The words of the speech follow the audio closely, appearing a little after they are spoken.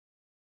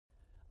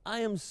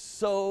I am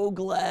so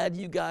glad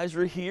you guys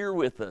are here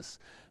with us.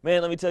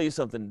 Man, let me tell you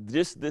something.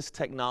 This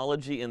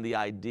technology and the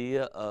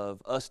idea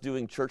of us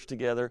doing church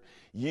together,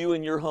 you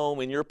in your home,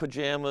 in your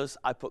pajamas,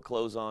 I put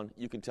clothes on.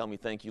 You can tell me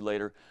thank you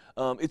later.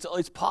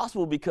 It's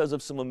possible because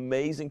of some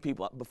amazing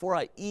people. Before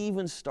I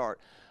even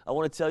start, I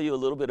want to tell you a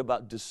little bit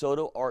about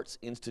DeSoto Arts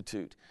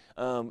Institute.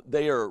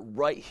 They are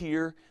right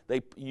here.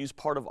 They use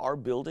part of our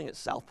building at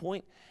South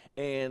Point.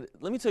 And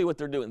let me tell you what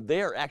they're doing.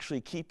 They are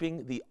actually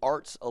keeping the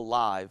arts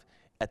alive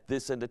at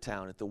this end of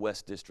town, at the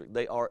West District.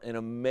 They are an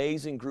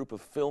amazing group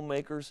of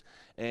filmmakers,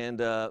 and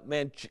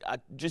man,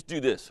 just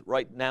do this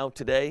right now,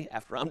 today,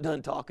 after I'm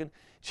done talking.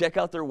 Check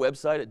out their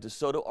website at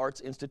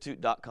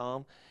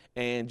DeSotoArtsInstitute.com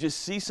and just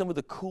see some of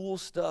the cool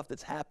stuff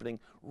that's happening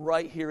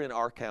right here in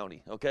our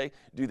county, okay?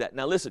 Do that.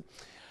 Now listen,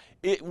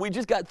 we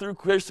just got through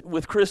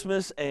with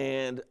Christmas,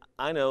 and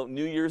I know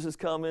New Year's is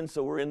coming,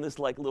 so we're in this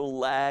like little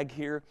lag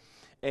here.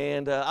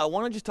 And I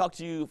want to just talk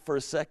to you for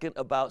a second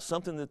about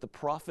something that the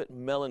prophet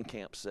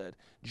Mellencamp said,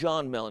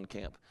 John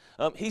Mellencamp.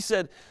 He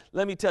said,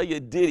 let me tell you a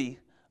ditty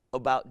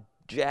about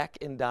Jack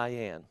and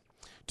Diane.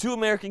 Two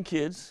American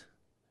kids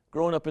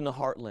growing up in the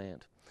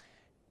heartland.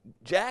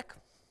 Jack,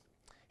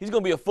 he's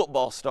going to be a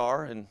football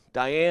star, and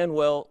Diane,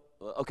 well,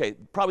 okay,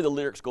 probably the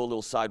lyrics go a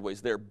little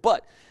sideways there,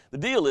 but the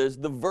deal is,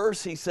 the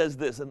verse, he says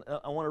this, and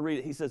I want to read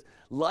it. He says,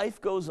 life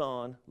goes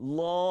on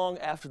long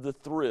after the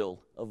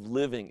thrill of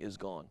living is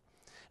gone.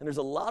 And there's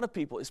a lot of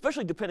people,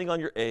 especially depending on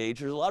your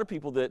age, there's a lot of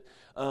people that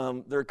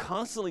they're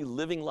constantly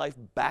living life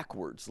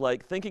backwards,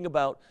 like thinking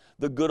about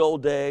the good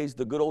old days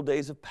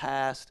have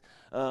passed.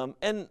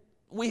 And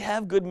we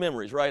have good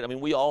memories, right? I mean,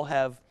 we all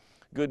have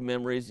good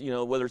memories, you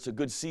know, whether it's a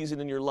good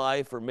season in your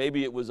life or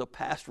maybe it was a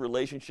past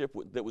relationship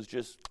that was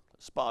just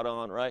spot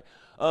on, right?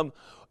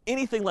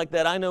 Anything like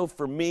that. I know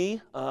for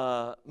me,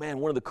 man,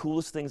 one of the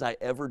coolest things I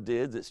ever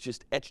did that's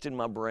just etched in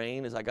my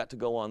brain is I got to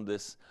go on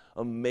this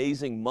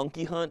amazing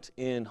monkey hunt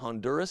in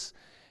Honduras.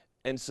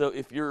 And so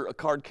if you're a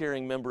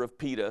card-carrying member of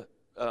PETA,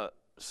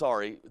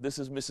 sorry, this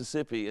is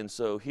Mississippi, and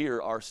so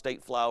here our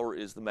state flower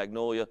is the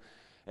magnolia,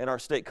 and our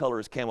state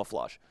color is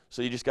camouflage.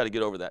 So you just got to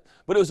get over that.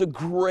 But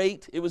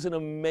it was an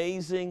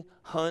amazing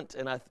hunt,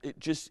 and it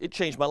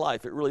changed my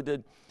life. It really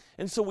did.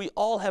 And so we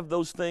all have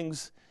those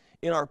things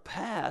in our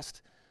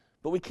past,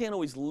 but we can't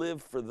always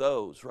live for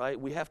those, right?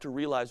 We have to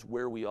realize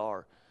where we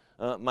are.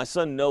 My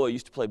son Noah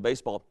used to play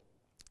baseball,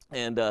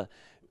 and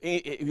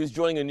he was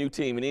joining a new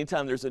team. And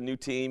anytime there's a new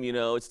team, you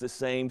know, it's the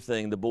same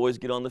thing. The boys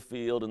get on the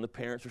field, and the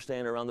parents are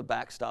standing around the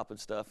backstop and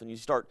stuff. And you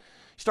start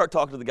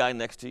talking to the guy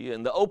next to you.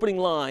 And the opening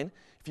line,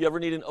 if you ever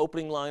need an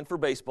opening line for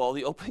baseball,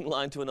 the opening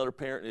line to another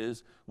parent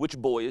is, "Which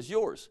boy is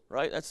yours?"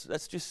 Right?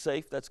 That's just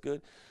safe. That's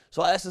good.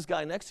 So I asked this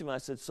guy next to me. I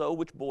said, "So,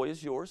 which boy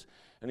is yours?"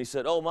 And he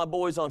said, "Oh, my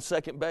boy's on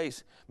second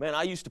base. Man,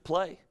 I used to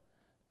play."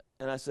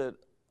 And I said,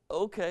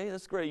 "Okay,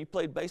 that's great. You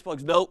played baseball?"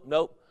 He goes,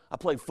 "Nope. I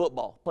played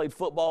football. Played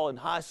football in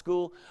high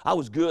school. I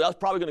was good. I was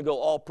probably going to go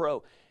all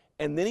pro."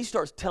 And then he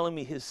starts telling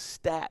me his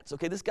stats.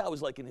 Okay, this guy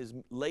was like in his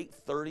late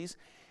 30s.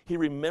 He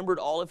remembered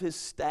all of his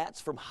stats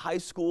from high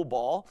school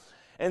ball.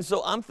 And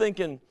so I'm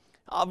thinking,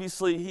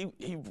 obviously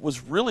he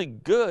was really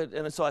good.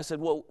 And so I said,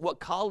 "Well, what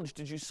college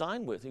did you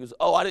sign with?" He goes,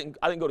 "Oh, I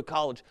didn't go to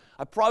college.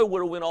 I probably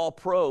would have went all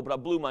pro, but I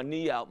blew my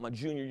knee out my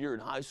junior year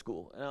in high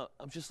school." And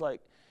I'm just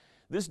like,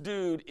 this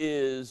dude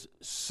is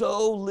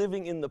so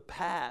living in the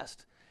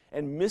past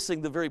and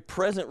missing the very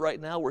present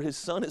right now where his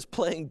son is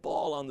playing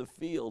ball on the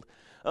field.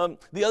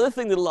 The other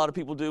thing that a lot of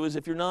people do is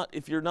if you're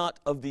not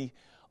of the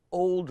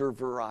older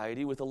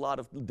variety with a lot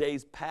of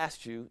days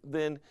past you,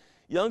 then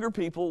younger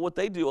people, what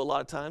they do a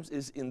lot of times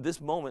is in this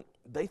moment,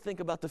 they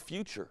think about the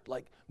future.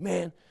 Like,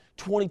 man,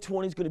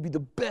 2020 is going to be the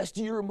best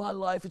year of my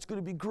life. It's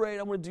going to be great.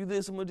 I'm going to do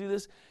this. I'm going to do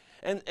this.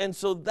 And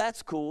so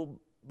that's cool.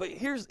 But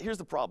here's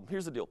the problem.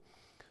 Here's the deal.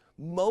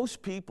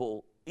 Most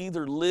people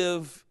either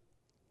live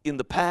in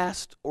the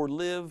past or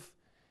live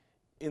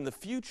in the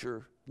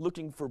future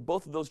looking for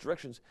both of those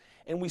directions.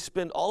 And we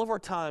spend all of our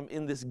time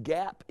in this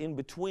gap in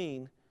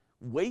between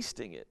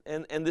wasting it.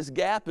 And this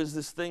gap is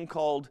this thing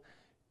called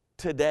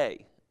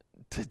today.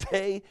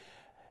 Today,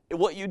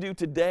 what you do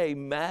today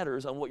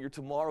matters on what your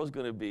tomorrow is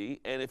going to be.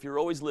 And if you're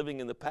always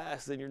living in the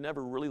past, then you're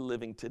never really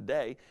living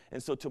today.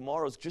 And so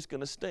tomorrow's just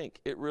going to stink.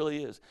 It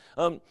really is.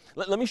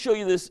 Let me show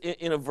you this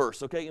in a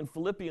verse, okay? In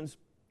Philippians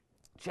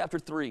chapter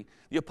 3,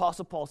 the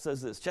Apostle Paul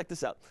says this. Check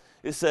this out.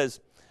 It says,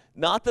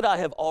 "Not that I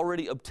have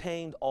already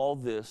obtained all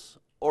this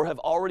or have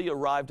already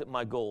arrived at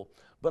my goal,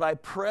 but I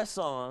press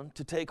on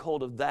to take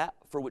hold of that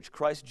for which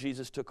Christ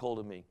Jesus took hold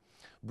of me.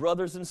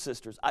 Brothers and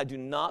sisters, I do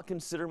not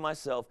consider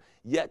myself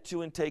yet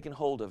to have taken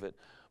hold of it,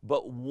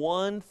 but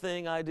one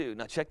thing I do."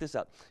 Now check this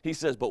out. He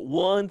says, "But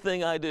one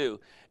thing I do."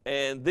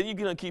 And then you're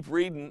going to keep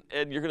reading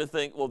and you're going to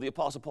think, well, the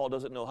Apostle Paul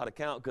doesn't know how to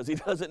count because he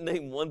doesn't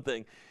name one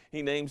thing.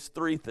 He names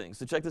three things.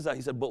 So check this out.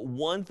 He said, "But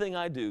one thing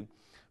I do,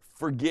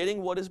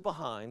 forgetting what is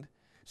behind,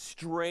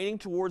 straining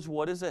towards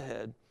what is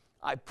ahead,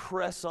 I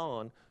press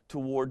on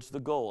towards the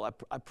goal."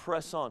 I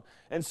press on.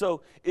 And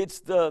so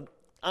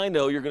I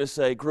know you're going to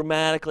say,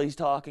 grammatically he's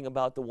talking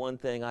about the one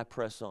thing I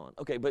press on.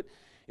 Okay, but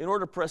in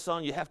order to press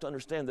on, you have to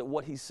understand that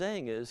what he's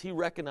saying is he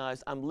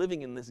recognized I'm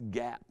living in this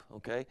gap,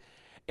 okay?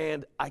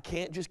 And I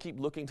can't just keep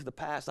looking to the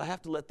past. I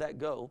have to let that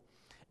go.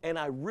 And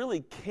I really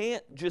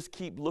can't just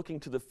keep looking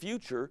to the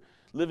future,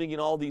 living in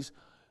all these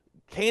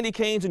candy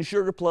canes and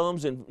sugar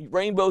plums and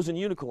rainbows and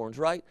unicorns,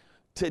 right?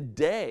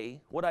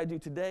 Today, what I do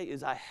today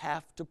is I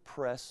have to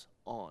press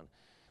on.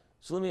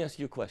 So let me ask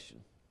you a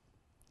question.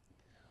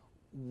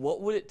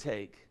 What would it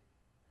take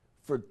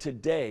for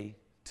today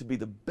to be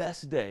the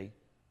best day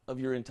of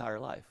your entire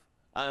life?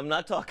 I'm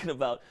not talking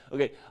about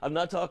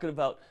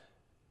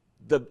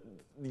the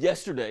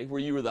yesterday where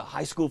you were the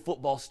high school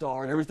football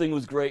star and everything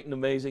was great and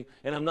amazing.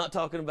 And I'm not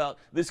talking about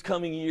this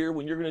coming year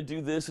when you're going to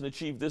do this and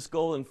achieve this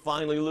goal and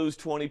finally lose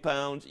 20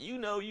 pounds. You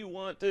know you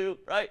want to,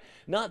 right?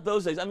 Not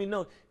those days. I mean,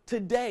 no,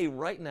 today,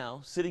 right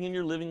now, sitting in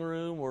your living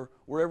room or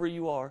wherever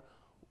you are,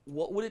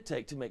 what would it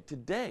take to make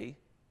today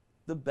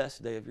the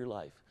best day of your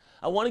life?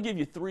 I want to give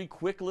you 3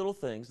 quick little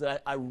things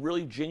that I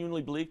really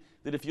genuinely believe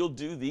that if you'll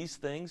do these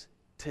things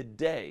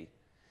today,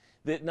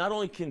 that not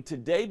only can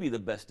today be the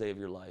best day of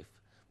your life,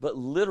 but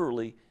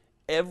literally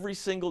every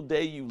single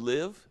day you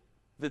live,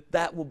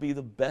 that will be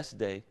the best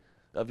day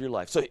of your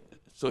life.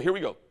 So here we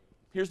go.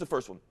 Here's the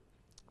first one.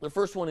 The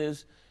first one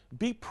is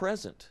be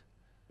present.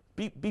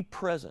 Be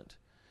present.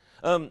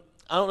 I don't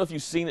know if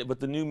you've seen it,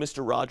 but the new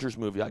Mr. Rogers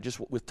movie,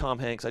 with Tom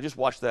Hanks, I just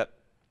watched that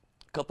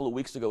a couple of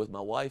weeks ago with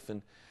my wife.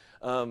 And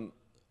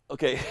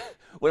okay,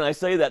 when I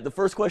say that, the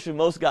first question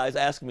most guys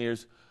ask me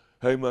is,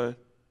 "Hey man,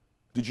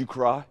 did you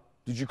cry?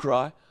 Did you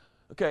cry?"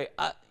 Okay,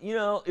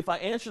 if I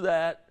answer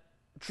that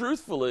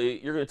truthfully,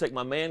 you're going to take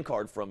my man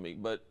card from me.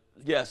 But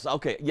yes,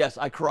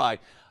 I cried.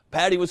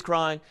 Patty was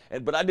crying,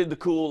 but I did the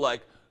cool,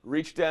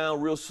 reach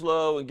down real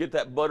slow and get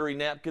that buttery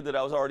napkin that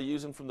I was already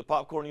using from the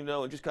popcorn,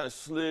 and just kind of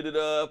slid it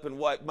up and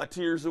wiped my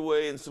tears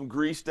away and some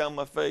grease down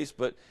my face.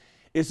 But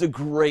it's a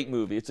great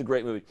movie. It's a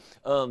great movie.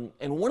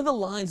 And one of the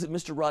lines that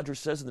Mr. Rogers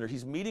says in there,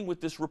 he's meeting with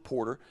this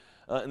reporter,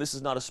 and this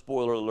is not a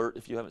spoiler alert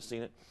if you haven't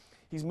seen it.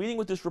 He's meeting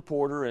with this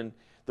reporter, and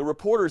the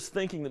reporter is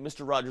thinking that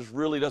Mr. Rogers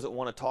really doesn't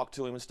want to talk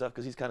to him and stuff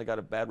because he's kind of got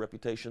a bad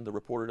reputation, the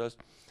reporter does.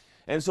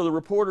 And so the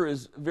reporter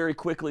is very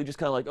quickly just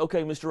kind of like,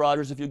 "Okay, Mr.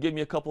 Rogers, if you'll give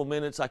me a couple of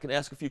minutes, I can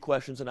ask a few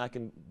questions and I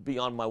can be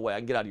on my way. I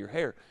can get out of your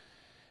hair."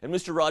 And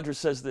Mr. Rogers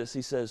says this.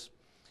 He says,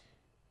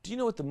 "Do you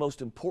know what the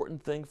most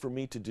important thing for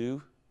me to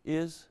do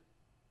is?"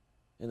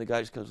 And the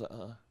guy just goes,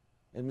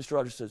 And Mr.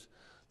 Rogers says,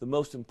 "The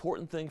most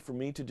important thing for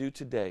me to do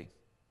today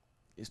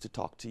is to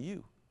talk to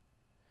you."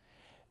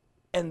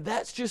 And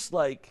that's just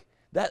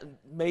that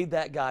made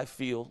that guy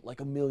feel like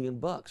 $1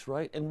 million,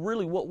 right? And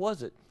really, what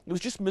was it? It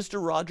was just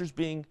Mr. Rogers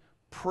being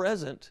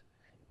present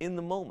in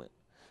the moment.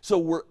 So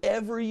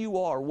wherever you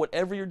are,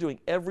 whatever you're doing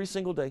every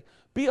single day,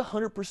 be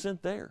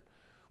 100% there.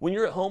 When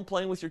you're at home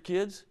playing with your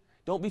kids,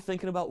 don't be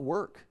thinking about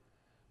work.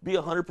 Be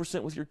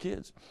 100% with your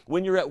kids.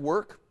 When you're at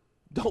work,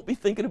 don't be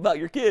thinking about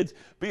your kids.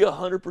 Be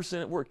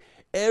 100% at work.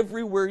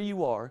 Everywhere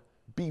you are,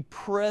 be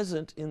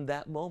present in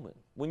that moment.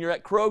 When you're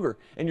at Kroger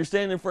and you're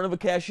standing in front of a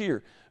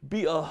cashier,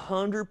 be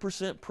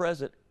 100%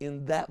 present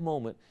in that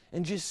moment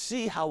and just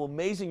see how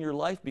amazing your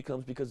life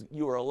becomes because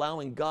you are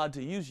allowing God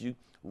to use you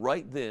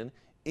right then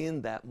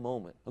in that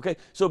moment. Okay,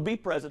 so be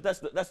present. That's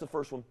the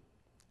first one.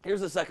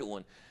 Here's the second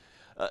one.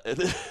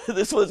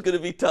 This one's going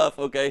to be tough,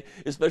 okay,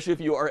 especially if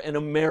you are an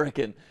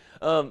American.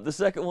 The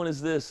second one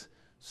is this: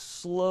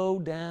 slow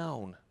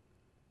down.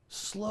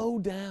 Slow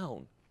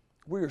down.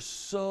 We are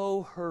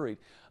so hurried.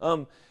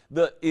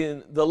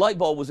 The light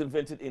bulb was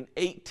invented in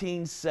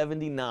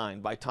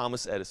 1879 by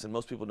Thomas Edison.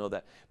 Most people know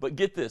that. But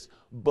get this,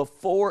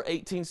 before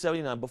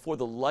 1879, before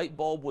the light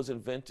bulb was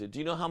invented, do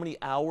you know how many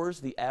hours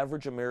the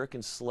average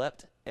American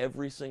slept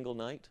every single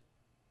night?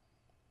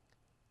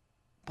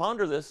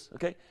 Ponder this,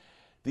 okay?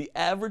 The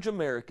average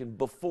American,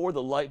 before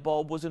the light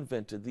bulb was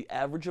invented, the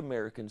average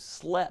American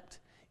slept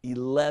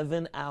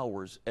 11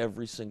 hours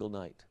every single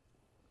night.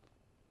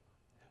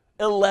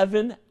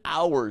 11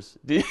 hours.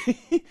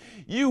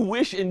 You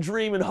wish and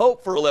dream and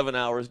hope for 11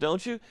 hours,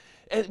 don't you?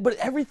 But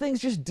everything's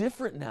just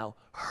different now.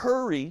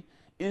 Hurry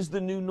is the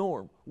new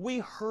norm. We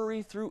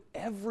hurry through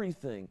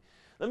everything.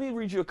 Let me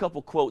read you a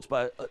couple quotes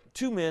by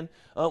 2 men.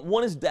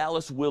 One is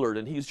Dallas Willard,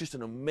 and he's just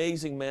an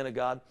amazing man of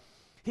God.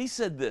 He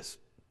said this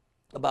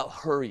about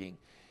hurrying.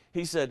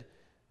 He said,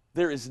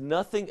 "There is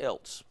nothing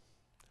else.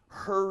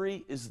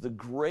 Hurry is the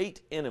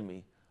great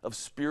enemy of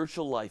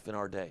spiritual life in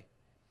our day.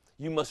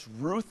 You must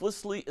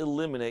ruthlessly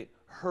eliminate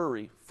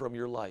hurry from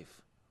your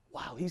life."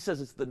 Wow, he says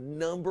it's the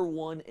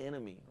 #1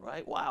 enemy,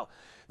 right? Wow.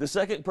 The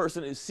second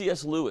person is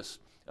C.S. Lewis,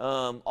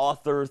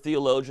 author,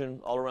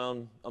 theologian,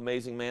 all-around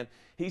amazing man.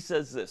 He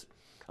says this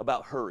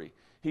about hurry.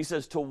 He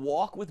says, "To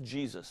walk with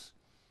Jesus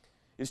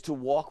is to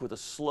walk with a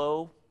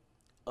slow,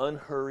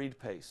 unhurried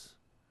pace.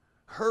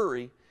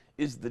 Hurry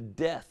is the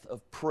death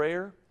of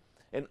prayer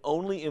and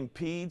only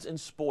impedes and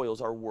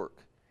spoils our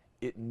work.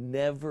 It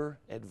never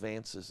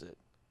advances it."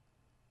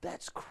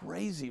 That's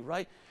crazy,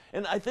 right?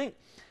 And I think,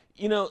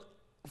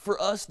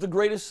 for us, the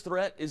greatest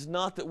threat is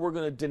not that we're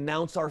going to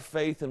denounce our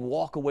faith and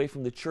walk away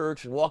from the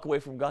church and walk away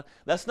from God.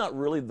 That's not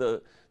really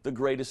the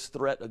greatest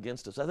threat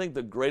against us. I think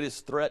the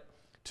greatest threat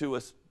to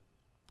us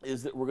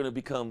is that we're going to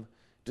become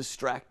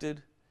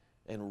distracted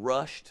and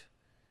rushed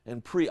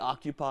and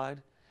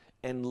preoccupied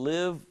and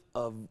live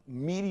a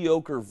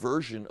mediocre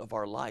version of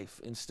our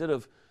life instead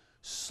of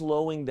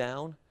slowing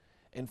down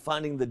and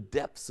finding the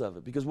depths of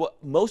it. Because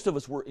what most of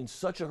us were in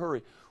such a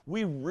hurry,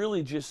 we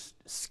really just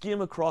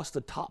skim across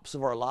the tops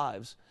of our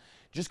lives,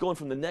 just going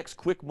from the next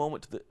quick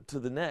moment to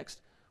the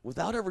next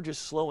without ever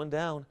just slowing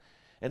down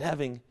and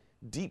having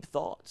deep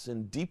thoughts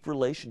and deep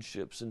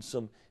relationships and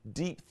some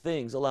deep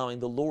things allowing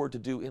the Lord to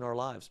do in our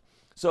lives.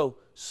 So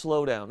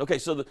slow down. Okay,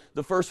 so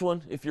the first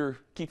one, if you're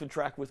keeping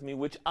track with me,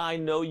 which I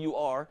know you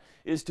are,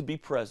 is to be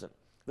present.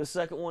 The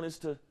second one is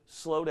to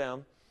slow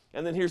down.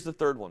 And then here's the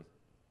third one.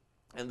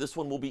 And this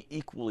one will be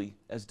equally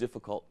as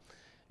difficult.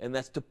 And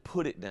that's to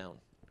put it down.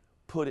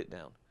 Put it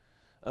down.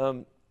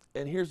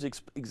 And here's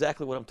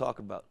exactly what I'm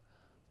talking about.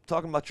 I'm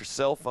talking about your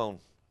cell phone.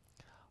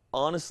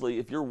 Honestly,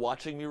 if you're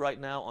watching me right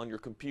now on your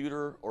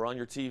computer or on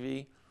your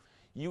TV,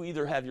 you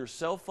either have your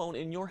cell phone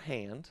in your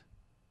hand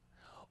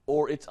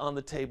or it's on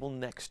the table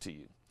next to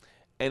you.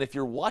 And if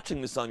you're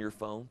watching this on your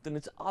phone, then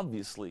it's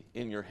obviously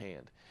in your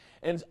hand.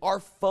 And our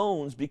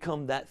phones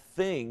become that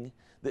thing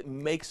that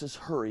makes us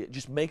hurry. It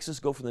just makes us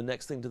go from the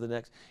next thing to the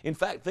next. In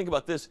fact, think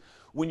about this.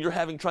 When you're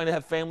trying to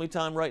have family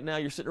time right now,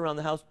 you're sitting around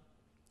the house,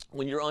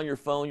 when you're on your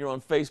phone, you're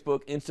on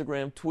Facebook,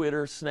 Instagram,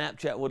 Twitter,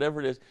 Snapchat, whatever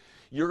it is,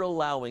 you're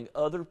allowing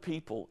other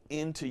people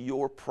into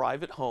your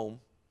private home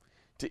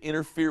to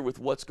interfere with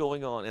what's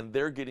going on, and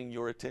they're getting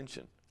your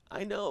attention.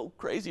 I know,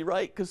 crazy,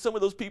 right? Because some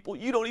of those people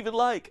you don't even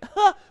like,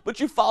 but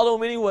you follow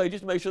them anyway,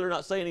 just to make sure they're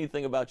not saying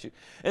anything about you.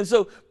 And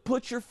so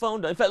put your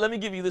phone down. In fact, let me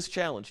give you this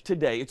challenge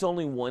today. It's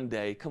only one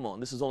day. Come on,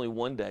 this is only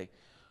one day.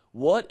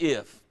 What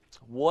if,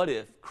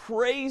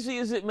 crazy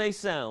as it may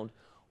sound,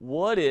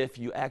 what if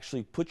you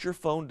actually put your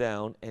phone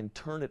down and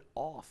turn it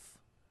off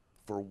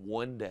for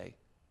one day?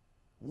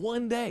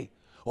 One day.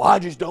 Well, I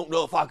just don't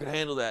know if I could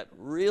handle that.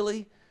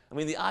 Really? I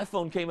mean, the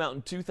iPhone came out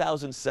in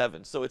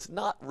 2007, so it's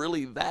not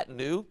really that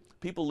new.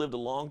 People lived a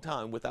long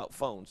time without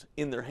phones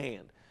in their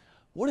hand.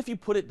 What if you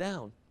put it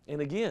down? And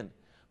again,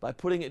 by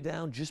putting it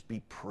down, just be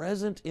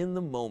present in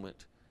the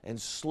moment and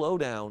slow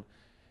down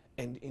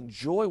and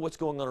enjoy what's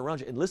going on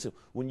around you. And listen,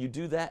 when you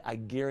do that, I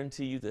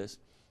guarantee you this.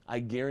 I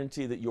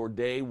guarantee that your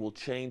day will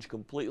change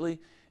completely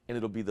and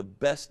it'll be the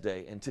best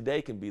day. And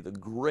today can be the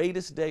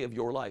greatest day of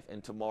your life.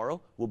 And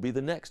tomorrow will be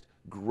the next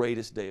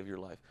greatest day of your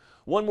life.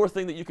 One more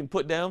thing that you can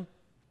put down,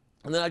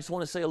 and then I just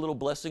want to say a little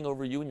blessing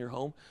over you and your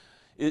home,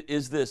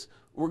 is this.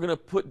 We're going to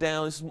put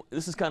down,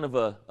 this is kind of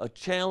a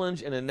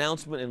challenge, an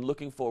announcement, and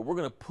looking forward. We're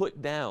going to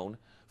put down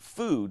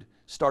food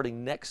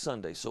starting next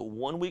Sunday. So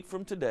 1 week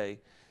from today,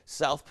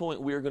 South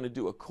Point, we are going to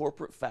do a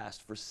corporate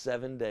fast for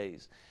 7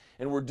 days.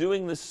 And we're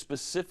doing this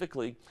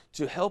specifically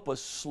to help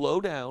us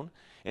slow down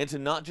and to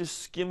not just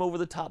skim over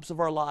the tops of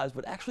our lives,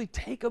 but actually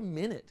take a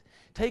minute,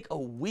 take a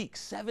week,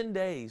 7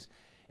 days,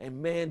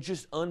 and man,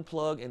 just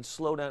unplug and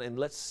slow down and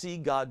let's see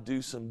God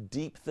do some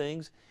deep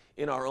things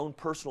in our own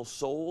personal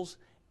souls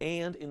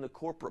and in the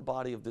corporate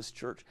body of this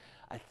church.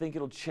 I think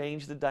it'll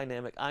change the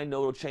dynamic. I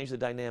know it'll change the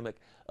dynamic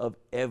of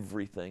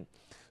everything.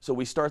 So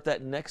we start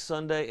that next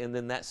Sunday, and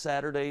then that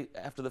Saturday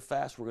after the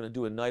fast, we're going to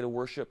do a night of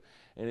worship,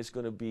 and it's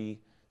going to be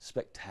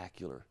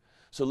spectacular.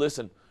 So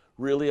listen,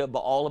 really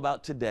all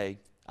about today,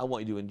 I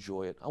want you to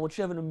enjoy it. I want you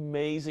to have an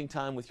amazing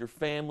time with your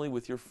family,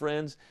 with your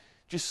friends.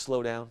 Just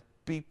slow down,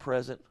 be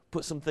present,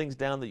 put some things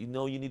down that you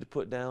know you need to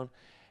put down,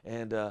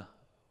 and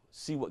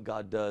see what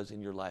God does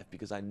in your life,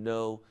 because I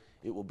know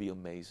it will be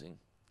amazing.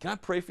 Can I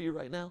pray for you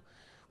right now?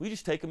 Will you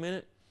just take a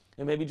minute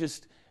and maybe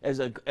just, as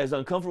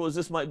uncomfortable as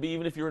this might be,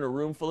 even if you're in a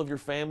room full of your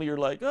family, you're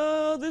like,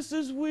 oh, this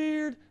is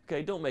weird.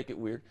 Okay, don't make it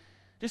weird.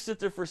 Just sit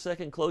there for a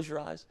second, close your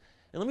eyes,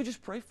 and let me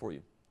just pray for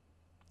you.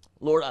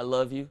 Lord, I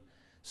love you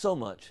so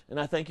much, and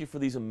I thank you for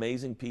these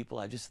amazing people.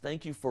 I just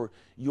thank you for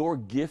your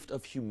gift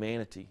of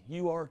humanity.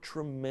 You are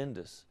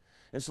tremendous.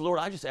 And so, Lord,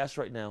 I just ask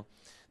right now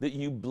that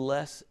you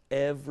bless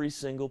every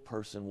single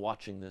person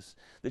watching this,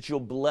 that you'll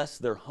bless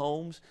their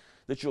homes,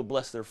 that you'll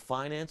bless their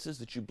finances,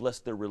 that you bless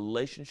their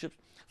relationships.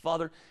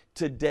 Father,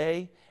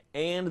 today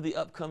and the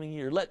upcoming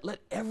year, let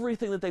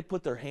everything that they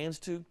put their hands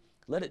to,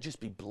 let it just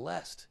be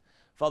blessed.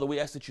 Father, we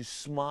ask that you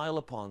smile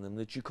upon them,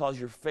 that you cause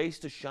your face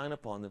to shine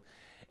upon them,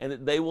 and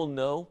that they will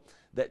know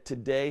that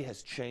today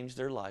has changed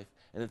their life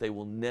and that they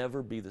will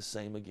never be the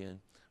same again.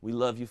 We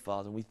love you,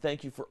 Father, and we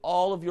thank you for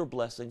all of your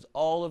blessings,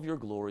 all of your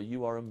glory.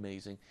 You are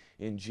amazing.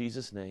 In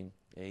Jesus' name,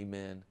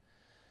 amen.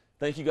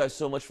 Thank you guys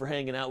so much for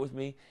hanging out with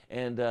me.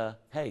 And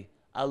hey,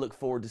 I look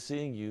forward to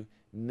seeing you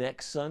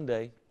next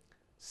Sunday,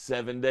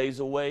 7 days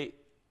away.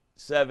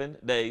 7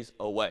 days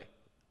away.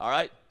 All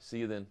right? See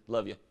you then.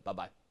 Love you.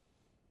 Bye-bye.